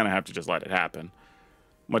do. We kind of have to just let it happen,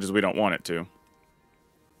 much as we don't want it to.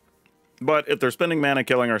 But if they're spending mana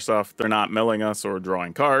killing our stuff, they're not milling us or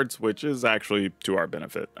drawing cards, which is actually to our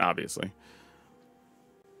benefit, obviously.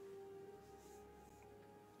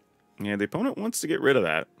 Yeah, the opponent wants to get rid of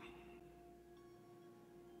that.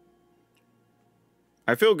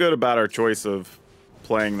 I feel good about our choice of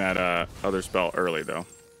playing that other spell early, though.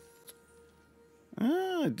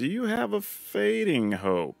 Do you have a Fading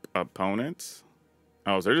Hope, opponent?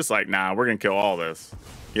 Oh, so they're just like, nah, we're going to kill all this.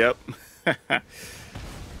 Yep.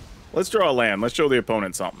 Let's draw a land. Let's show the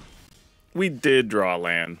opponent something. We did draw a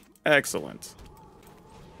land. Excellent.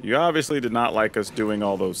 You obviously did not like us doing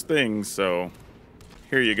all those things, so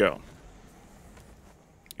here you go.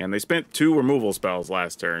 And they spent 2 removal spells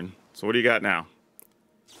last turn. So what do you got now?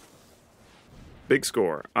 Big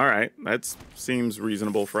score. All right, that seems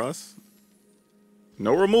reasonable for us.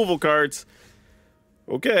 No removal cards.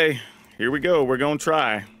 Okay, here we go. We're going to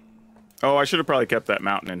try. Oh, I should have probably kept that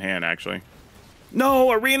mountain in hand, actually.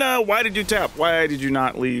 No, Arena! Why did you tap? Why did you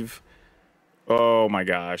not leave? Oh my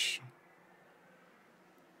gosh.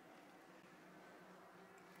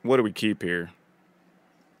 What do we keep here?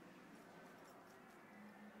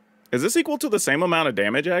 Is this equal to the same amount of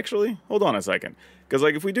damage, actually? Hold on a second. Because,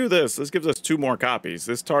 like, if we do this, this gives us 2 more copies.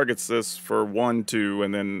 This targets this for 1, 2,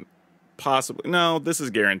 and then possibly... No, this is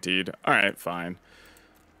guaranteed. All right, fine.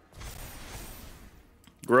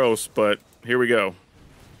 Gross, but here we go.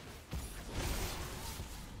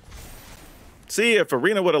 See, if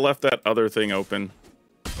Arena would have left that other thing open.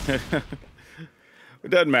 It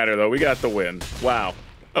doesn't matter, though. We got the win. Wow.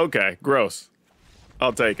 Okay, gross.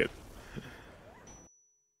 I'll take it.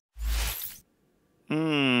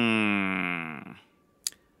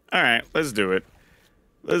 All right, let's do it.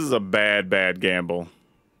 This is a bad, bad gamble.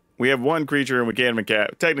 We have 1 creature and we can't even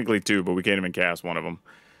cast... Technically 2, but we can't even cast one of them.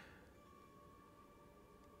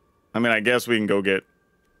 I mean, I guess we can go get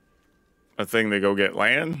a thing to go get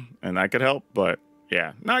land, and that could help, but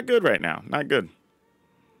yeah, not good right now. Not good.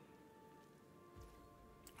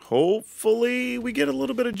 Hopefully we get a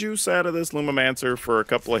little bit of juice out of this Lumamancer for a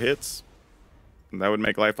couple of hits. That would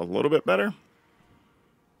make life a little bit better.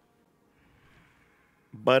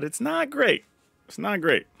 But it's not great. It's not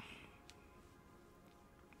great.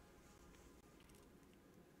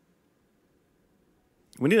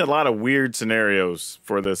 We need a lot of weird scenarios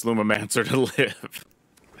for this Lumamancer to live.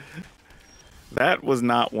 That was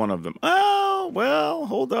not one of them. Oh, well,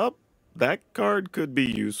 hold up. That card could be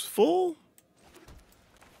useful.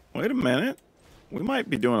 Wait a minute. We might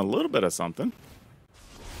be doing a little bit of something.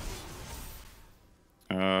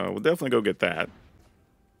 We'll definitely go get that.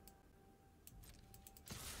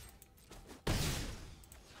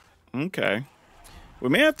 Okay. We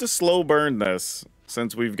may have to slow burn this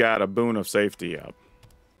since we've got a boon of safety up.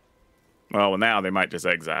 Well, now they might just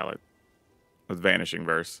exile it with Vanishing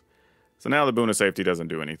Verse. So now the boon of safety doesn't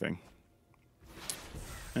do anything.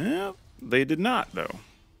 Yeah, they did not, though.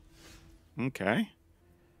 Okay.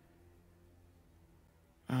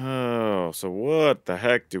 Oh, so what the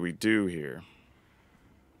heck do we do here?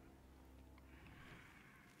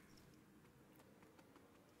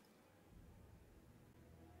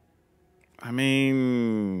 I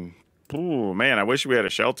mean, ooh, man, I wish we had a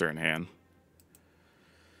shelter in hand.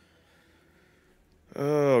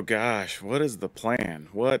 Oh, gosh, what is the plan?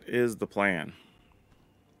 What is the plan?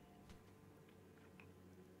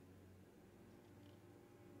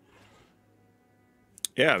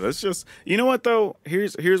 Yeah, that's just... You know what, though?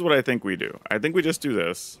 Here's what I think we do. I think we just do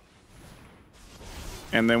this.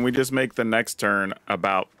 And then we just make the next turn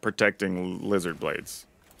about protecting Lizard Blades.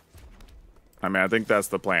 I mean, I think that's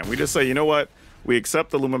the plan. We just say, you know what? We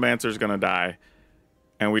accept the Lumamancer's going to die.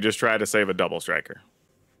 And we just try to save a double striker.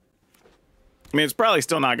 I mean, it's probably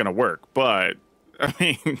still not going to work. But, I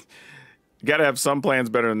mean, you got to have some plans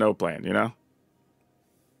better than no plan, you know?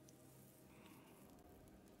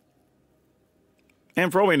 And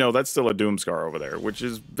for all we know, that's still a Doomscar over there, which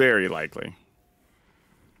is very likely.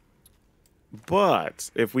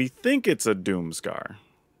 But if we think it's a Doomscar,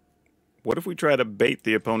 what if we try to bait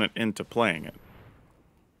the opponent into playing it?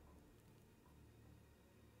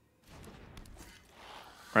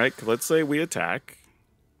 Right? Let's say we attack.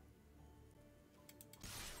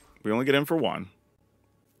 We only get in for one.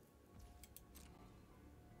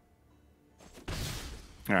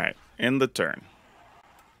 Alright, end the turn.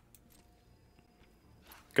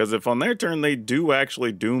 Because if on their turn they do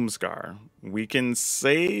actually Doomscar, we can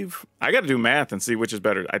save... I gotta do math and see which is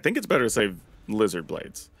better. I think it's better to save Lizard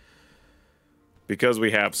Blades. Because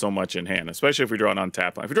we have so much in hand, especially if we draw an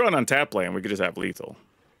untap land. If we draw an untap land, we could just have lethal.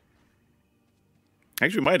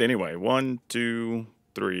 Actually, we might anyway. 1, 2,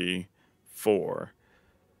 3, 4.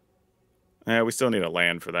 We still need a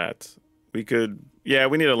land for that. We could... Yeah,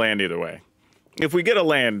 we need a land either way. If we get a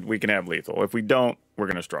land, we can have lethal. If we don't, we're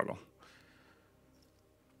going to struggle.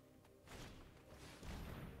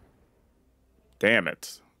 Damn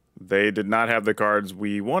it. They did not have the cards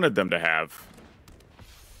we wanted them to have.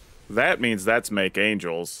 That means that's Make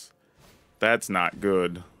Angels. That's not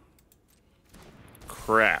good.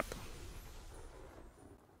 Crap.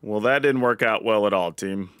 Well, that didn't work out well at all,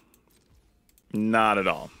 team. Not at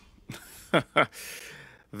all.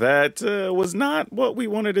 That was not what we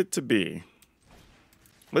wanted it to be.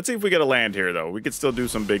 Let's see if we get a land here, though. We could still do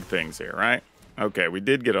some big things here, right? Okay, we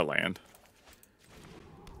did get a land.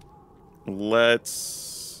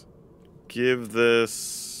 Let's give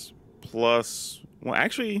this plus... Well,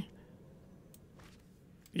 actually...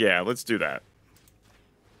 Yeah, let's do that.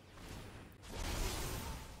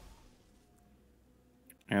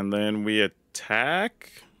 And then we attack.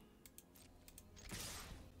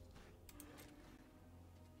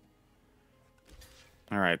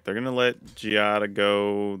 All right, they're going to let Giada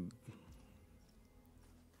go.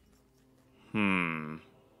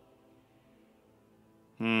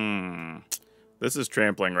 This is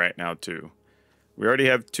trampling right now, too. We already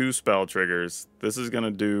have 2 spell triggers. This is going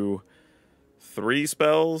to do 3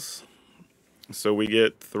 spells. So we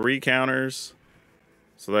get 3 counters.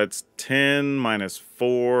 So that's 10 minus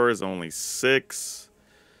 4 is only 6.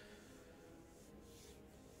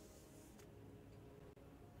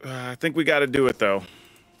 I think we got to do it, though.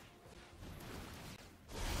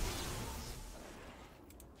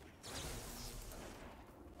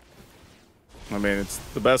 I mean, it's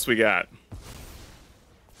the best we got.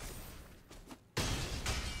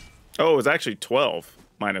 Oh, it's actually 12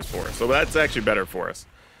 minus 4. So that's actually better for us.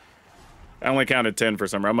 I only counted 10 for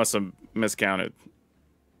some reason. I must have miscounted.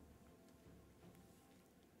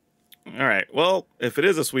 All right. Well, if it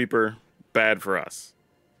is a sweeper, bad for us.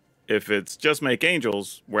 If it's just Make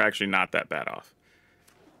Angels, we're actually not that bad off.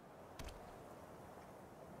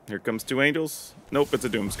 Here comes 2 Angels. Nope, it's a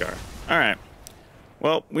Doomscar. All right.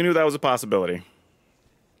 Well, we knew that was a possibility.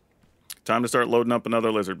 Time to start loading up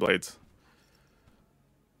another Lizard Blades.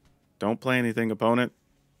 Don't play anything, opponent.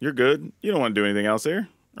 You're good. You don't want to do anything else here,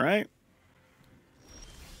 right?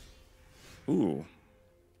 Ooh.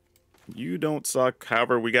 You don't suck.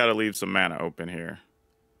 However, we got to leave some mana open here.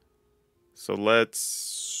 So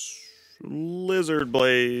let's... Lizard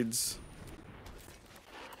Blades.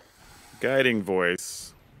 Guiding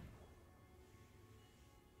Voice.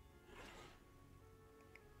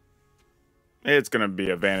 It's going to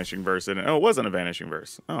be a Vanishing Verse in it. Oh, it wasn't a Vanishing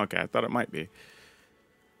Verse. Oh, okay. I thought it might be.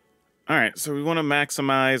 Alright, so we want to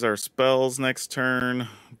maximize our spells next turn.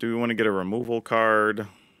 Do we want to get a removal card?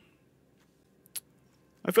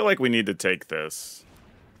 I feel like we need to take this.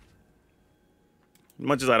 As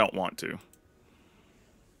much as I don't want to.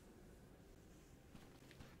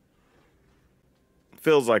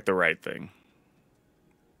 Feels like the right thing.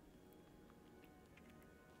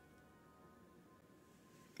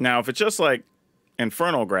 Now, if it's just like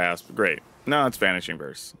Infernal Grasp, great. No, it's Vanishing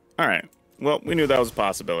Verse. Alright, well, we knew that was a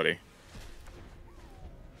possibility.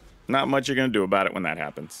 Not much you're going to do about it when that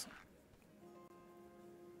happens.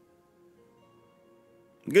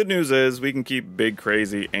 Good news is we can keep big,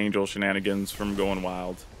 crazy angel shenanigans from going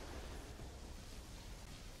wild.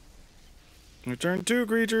 Return 2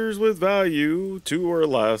 creatures with value, 2 or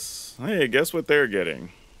less. Hey, guess what they're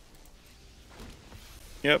getting?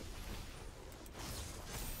 Yep.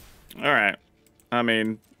 Alright. I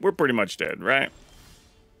mean, we're pretty much dead, right?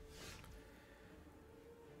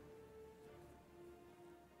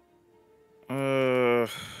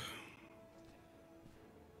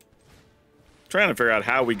 Trying to figure out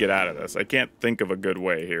how we get out of this. I can't think of a good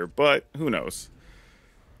way here, but who knows?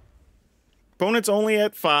 Opponent's only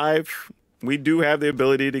at 5. We do have the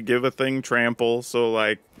ability to give a thing trample, so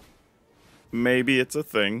like maybe it's a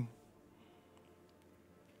thing.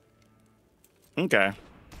 Okay.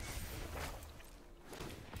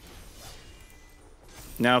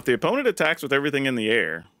 Now, if the opponent attacks with everything in the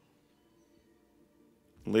air,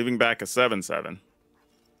 leaving back a 7/7.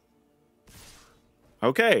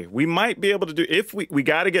 Okay, we might be able to do... If we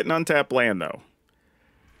got to get an untapped land, though.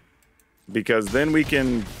 Because then we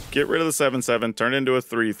can get rid of the 7/7, turn it into a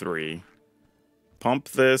 3/3. Pump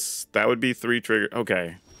this. That would be 3 trigger.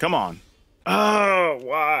 Okay, come on. Oh,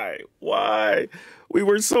 why? Why? We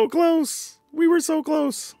were so close. We were so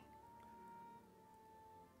close.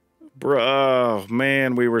 Bro, oh,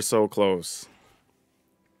 man, we were so close.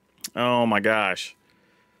 Oh, my gosh.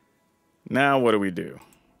 Now what do we do?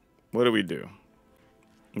 What do we do?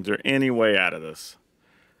 Is there any way out of this?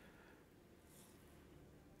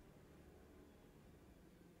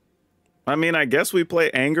 I mean, I guess we play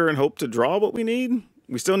Anger and hope to draw what we need.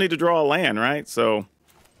 We still need to draw a land, right? So,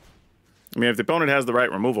 I mean, if the opponent has the right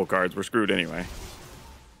removal cards, we're screwed anyway.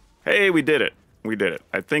 Hey, we did it. We did it.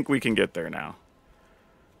 I think we can get there now.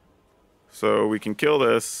 So we can kill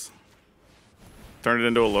this. Turn it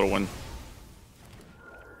into a little one.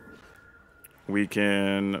 We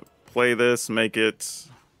can play this, make it...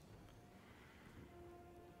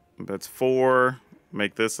 That's 4.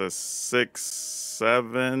 Make this a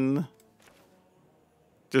 6/7.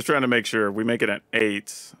 Just trying to make sure we make it an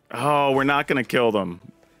 8. Oh, we're not going to kill them.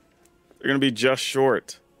 They're going to be just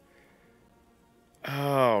short.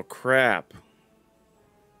 Oh, crap.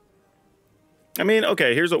 I mean,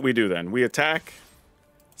 okay, here's what we do then. We attack,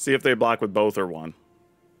 see if they block with both or one.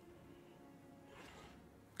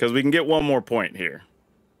 Because we can get one more point here,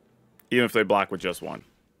 even if they block with just one.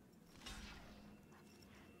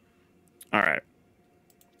 All right.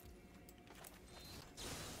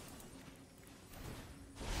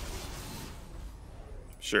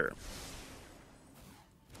 Sure.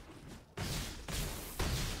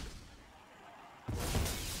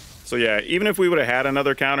 So yeah, even if we would have had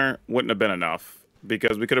another counter, wouldn't have been enough.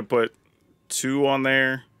 Because we could have put 2 on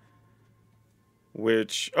there.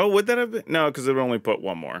 Which, oh, would that have been? No, because it would only put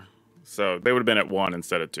 1 more. So they would have been at 1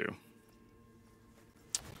 instead of 2.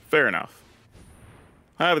 Fair enough.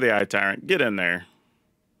 Have the Eye Tyrant. Get in there.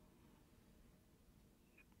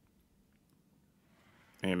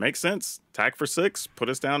 And it makes sense. Attack for 6. Put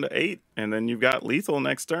us down to 8. And then you've got lethal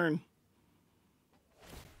next turn.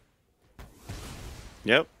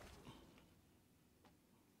 Yep.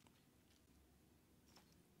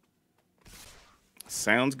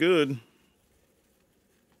 Sounds good.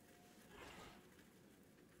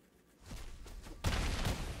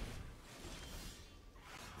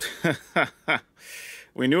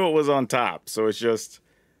 We knew it was on top, so it's just,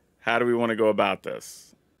 how do we want to go about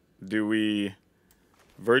this? Do we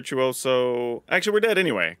Virtuoso? Actually, we're dead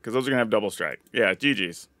anyway, because those are going to have double strike. Yeah,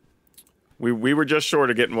 GG's. We were just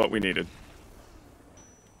short of getting what we needed.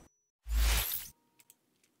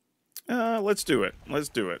 Let's do it. Let's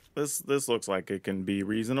do it. This looks like it can be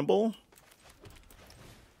reasonable.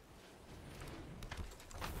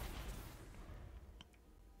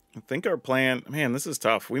 I think our plan... Man, this is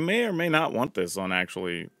tough. We may or may not want this on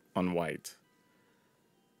white.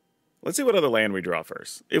 Let's see what other land we draw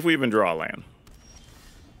first. If we even draw a land.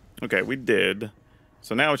 Okay, we did.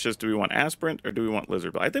 So now it's just, do we want Aspirant or do we want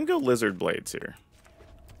Lizard Blade? I think we'll go Lizard Blades here.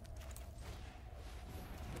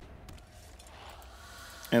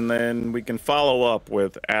 And then we can follow up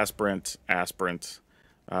with Aspirant,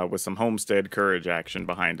 with some Homestead Courage action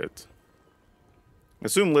behind it.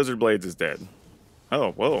 Assume Lizard Blades is dead.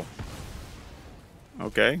 Oh, whoa.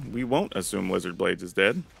 Okay, we won't assume Lizard Blades is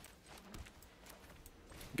dead.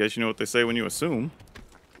 Guess you know what they say when you assume.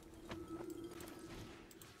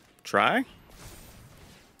 Try?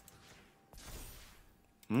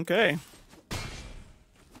 Okay. I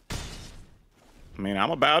mean,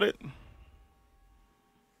 I'm about it.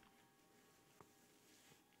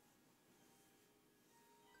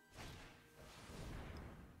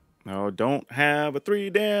 No, don't have a 3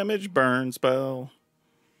 damage burn spell.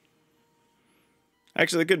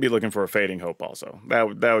 Actually, they could be looking for a Fading Hope also. That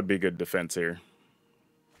would be good defense here.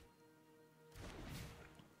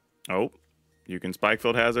 Oh, you can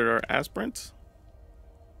Spikefield Hazard or Aspirant.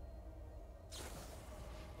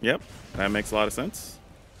 Yep, that makes a lot of sense.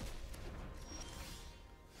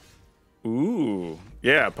 Ooh,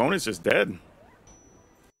 yeah, opponent's just dead.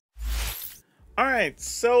 All right,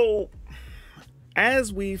 so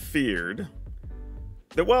as we feared,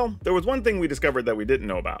 there was one thing we discovered that we didn't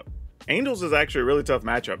know about. Angels is actually a really tough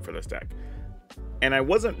matchup for this deck. And I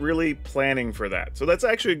wasn't really planning for that. So that's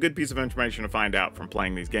actually a good piece of information to find out from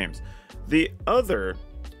playing these games. The other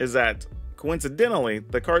is that, coincidentally,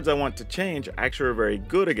 the cards I want to change actually are very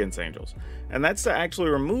good against Angels. And that's to actually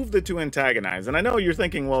remove the 2 antagonize. And I know you're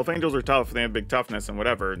thinking, well, if Angels are tough, they have big toughness and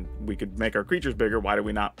whatever, and we could make our creatures bigger, why do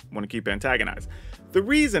we not want to keep antagonize? The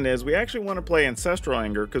reason is we actually want to play Ancestral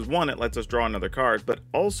Anger because, one, it lets us draw another card, but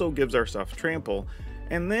also gives our stuff trample,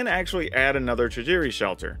 and then actually add another Tajiri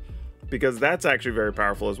Shelter, because that's actually very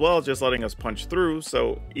powerful as well, just letting us punch through.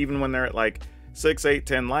 So even when they're at like 6, 8,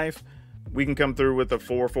 10 life, we can come through with a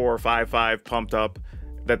 4, 4, 5, 5 pumped up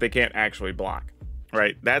that they can't actually block,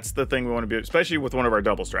 right? That's the thing we want to be, especially with one of our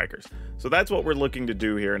double strikers. So that's what we're looking to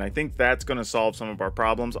do here, and I think that's going to solve some of our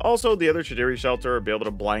problems. Also, the other Tajiri Shelter will be able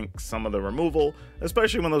to blank some of the removal,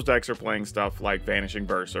 especially when those decks are playing stuff like Vanishing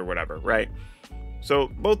Verse or whatever, right? So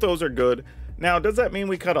both those are good. Now, does that mean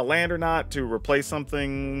we cut a land or not to replace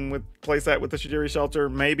something with that with the Tajiri Shelter?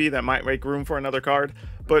 Maybe that might make room for another card,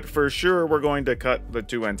 but for sure we're going to cut the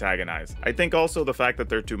 2 antagonize. I think also the fact that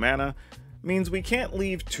they're 2 mana means we can't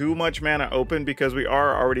leave too much mana open because we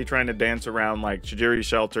are already trying to dance around like Tajiri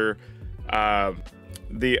Shelter.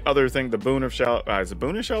 The other thing, the Boon of Shelter, is it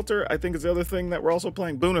Boon of Shelter? I think is the other thing that we're also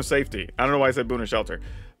playing. Boon of Safety. I don't know why I said Boon of Shelter,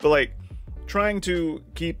 but like, trying to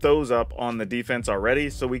keep those up on the defense already,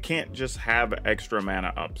 so we can't just have extra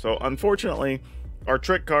mana up. So unfortunately, our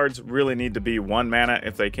trick cards really need to be 1 mana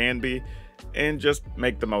if they can be, and just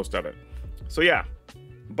make the most of it. So yeah,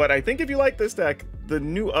 but I think if you like this deck, the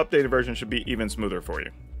new updated version should be even smoother for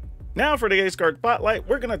you. Now for today's card spotlight,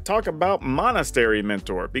 we're going to talk about Monastery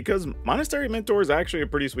Mentor, because Monastery Mentor is actually a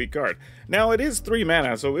pretty sweet card. Now it is 3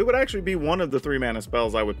 mana, so it would actually be one of the 3 mana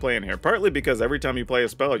spells I would play in here, partly because every time you play a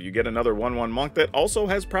spell, you get another 1/1 monk that also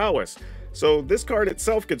has prowess. So this card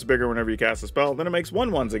itself gets bigger whenever you cast a spell, then it makes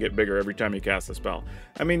 1/1s that get bigger every time you cast a spell.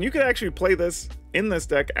 I mean, you could actually play this in this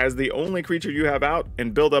deck as the only creature you have out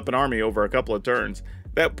and build up an army over a couple of turns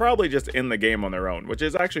that probably just end the game on their own, which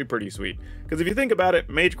is actually pretty sweet. Because if you think about it,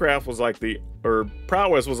 Magecraft was like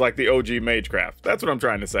Prowess was like the OG Magecraft. That's what I'm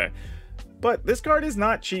trying to say. But this card is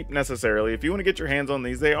not cheap necessarily. If you want to get your hands on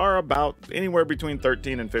these, they are about anywhere between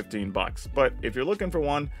 13 and 15 bucks. But if you're looking for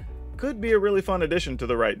one, could be a really fun addition to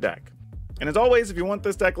the right deck. And as always, if you want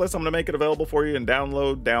this deck list, I'm going to make it available for you in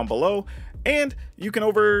download down below. And you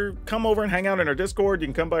can come over and hang out in our Discord. You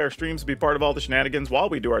can come by our streams to be part of all the shenanigans while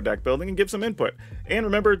we do our deck building and give some input. And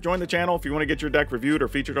remember, join the channel if you want to get your deck reviewed or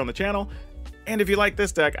featured on the channel. And if you like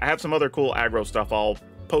this deck, I have some other cool aggro stuff I'll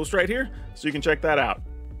post right here, so you can check that out,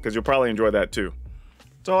 because you'll probably enjoy that too.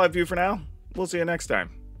 That's all I have for you for now. We'll see you next time.